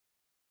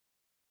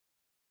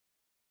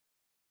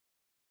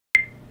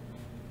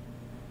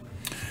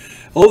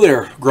Hello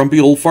there, Grumpy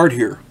Old Fart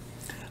here.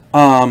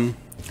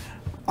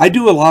 I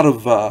do a lot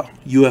of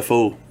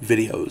UFO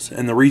videos,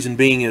 and the reason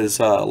being is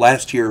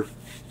last year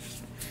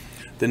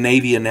the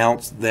Navy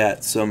announced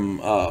that some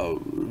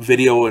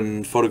video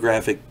and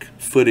photographic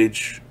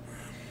footage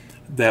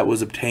that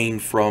was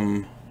obtained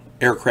from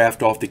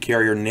aircraft off the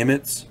carrier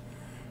Nimitz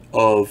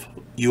of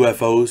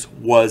UFOs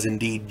was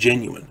indeed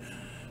genuine.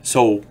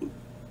 So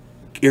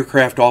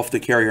aircraft off the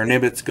carrier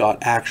Nimitz got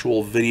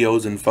actual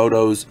videos and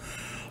photos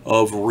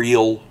of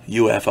real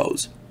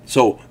UFOs.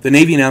 So the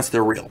Navy announced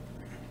they're real.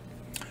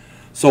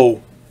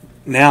 So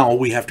now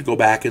we have to go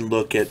back and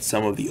look at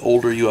some of the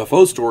older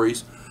UFO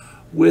stories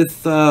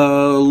with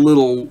a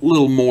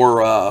little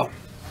more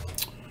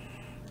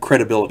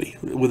credibility,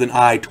 with an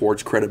eye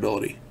towards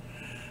credibility.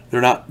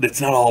 It's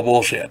not all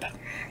bullshit.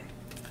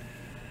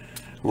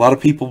 A lot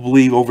of people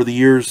believe over the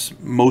years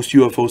most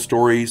UFO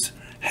stories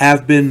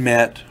have been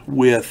met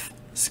with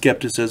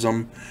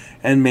skepticism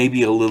and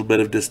maybe a little bit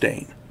of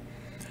disdain.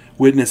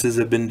 Witnesses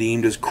have been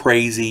deemed as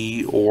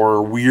crazy or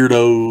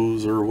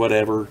weirdos or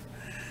whatever.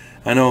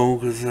 I know,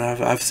 because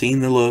I've seen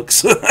the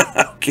looks.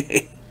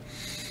 Okay.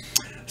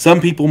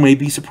 Some people may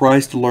be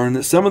surprised to learn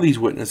that some of these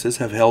witnesses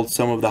have held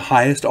some of the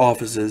highest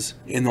offices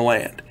in the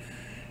land,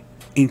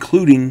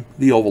 including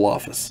the Oval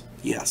Office.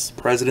 Yes,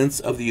 presidents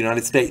of the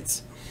United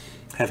States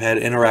have had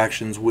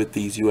interactions with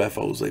these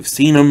UFOs. They've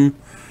seen them.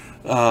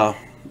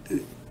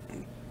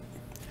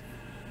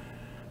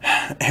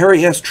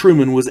 Harry S.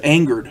 Truman was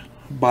angered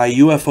by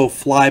UFO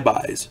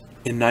flybys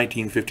in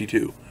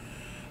 1952.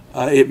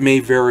 It may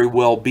very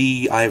well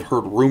be, I've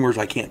heard rumors,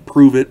 I can't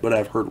prove it, but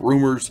I've heard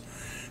rumors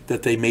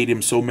that they made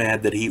him so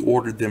mad that he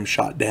ordered them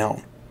shot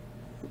down.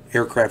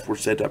 Aircraft were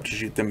set up to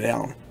shoot them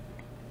down.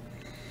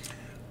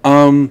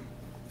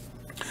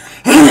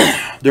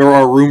 There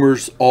are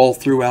rumors all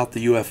throughout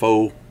the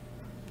UFO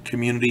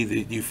community,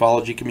 the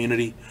ufology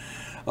community,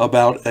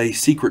 about a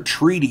secret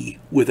treaty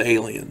with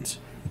aliens.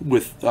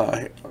 With,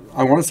 I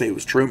want to say it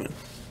was Truman.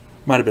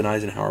 Might have been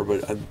Eisenhower,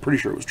 but I'm pretty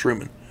sure it was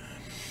Truman.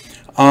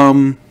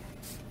 John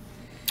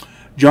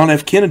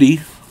F.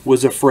 Kennedy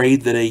was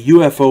afraid that a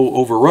UFO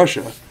over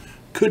Russia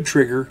could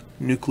trigger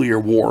nuclear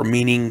war,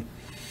 meaning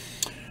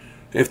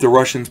if the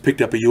Russians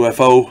picked up a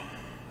UFO,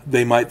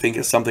 they might think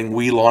it's something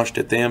we launched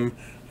at them,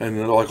 and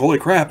they're like, holy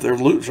crap, they're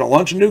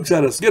launching nukes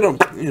at us, get them,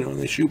 and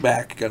they shoot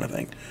back, kind of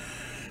thing.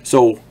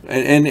 So,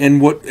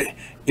 and what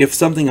if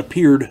something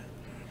appeared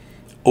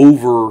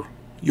over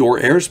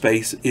your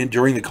airspace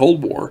during the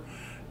Cold War,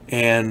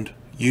 and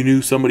you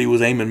knew somebody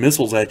was aiming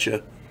missiles at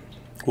you,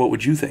 what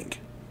would you think?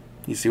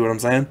 You see what I'm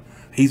saying?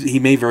 He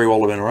may very well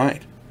have been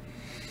right.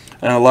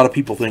 And a lot of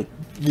people think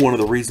one of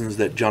the reasons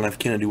that John F.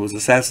 Kennedy was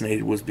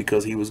assassinated was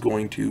because he was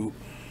going to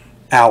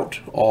out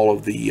all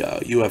of the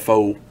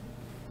UFO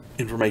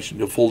information,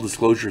 the full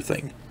disclosure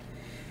thing.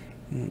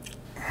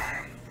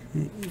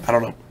 I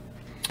don't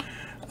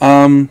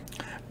know.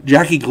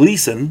 Jackie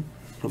Gleason,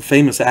 a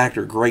famous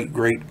actor, great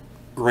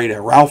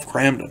Ralph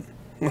Cramden.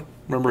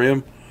 Remember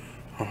him?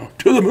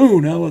 To the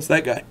moon, Alice,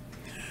 that guy.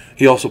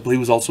 He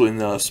was also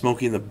in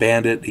Smokey and the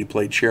Bandit. He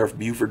played Sheriff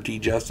Buford T.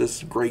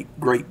 Justice. Great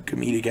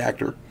comedic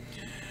actor.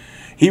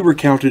 He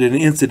recounted an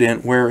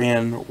incident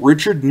wherein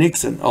Richard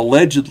Nixon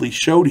allegedly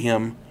showed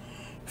him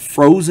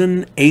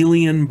frozen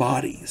alien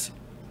bodies.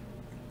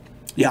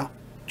 Yeah,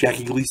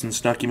 Jackie Gleason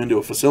snuck him into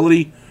a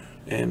facility,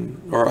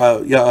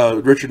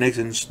 Richard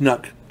Nixon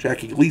snuck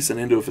Jackie Gleason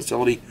into a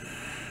facility,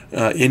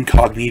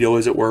 incognito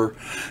as it were,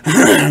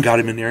 got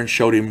him in there and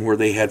showed him where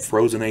they had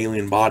frozen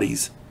alien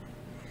bodies.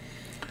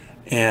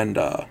 And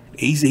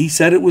he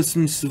said it was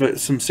some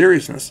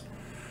seriousness.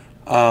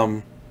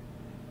 Other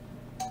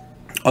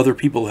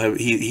people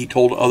he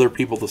told other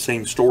people the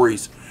same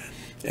stories,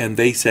 and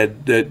they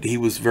said that he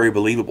was very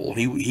believable.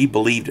 He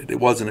believed it. It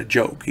wasn't a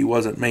joke. He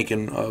wasn't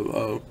making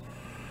a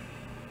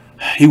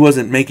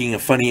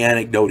funny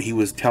anecdote. He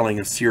was telling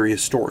a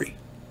serious story.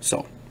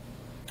 So,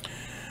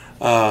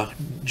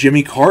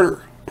 Jimmy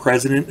Carter,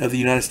 President of the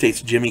United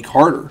States, Jimmy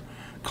Carter,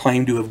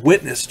 claimed to have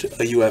witnessed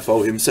a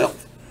UFO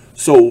himself.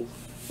 So,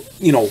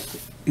 you know,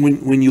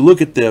 when you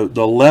look at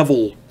the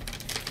level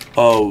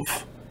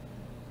of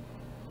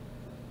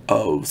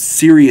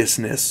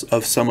seriousness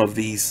of some of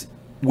these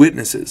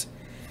witnesses,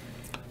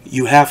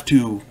 you have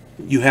to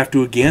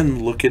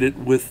again look at it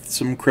with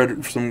some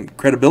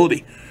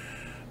credibility,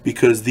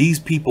 because these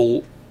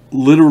people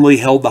literally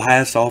held the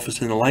highest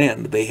office in the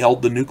land. They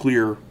held the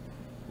nuclear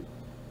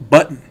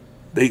button.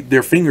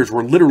 Their fingers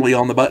were literally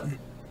on the button.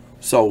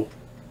 So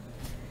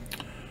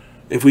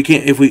if you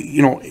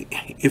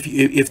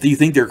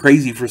think they're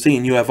crazy for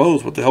seeing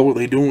UFOs, what the hell were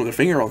they doing with their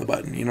finger on the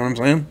button? You know what I'm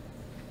saying?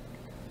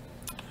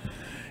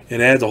 It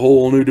adds a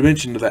whole new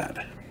dimension to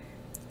that.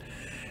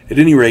 At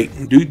any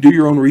rate, do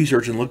your own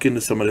research and look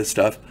into some of this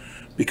stuff,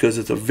 because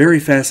it's a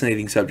very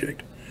fascinating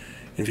subject.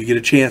 And if you get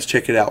a chance,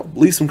 check it out.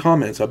 Leave some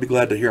comments. I'll be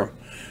glad to hear them.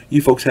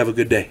 You folks have a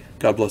good day.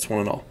 God bless one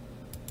and all.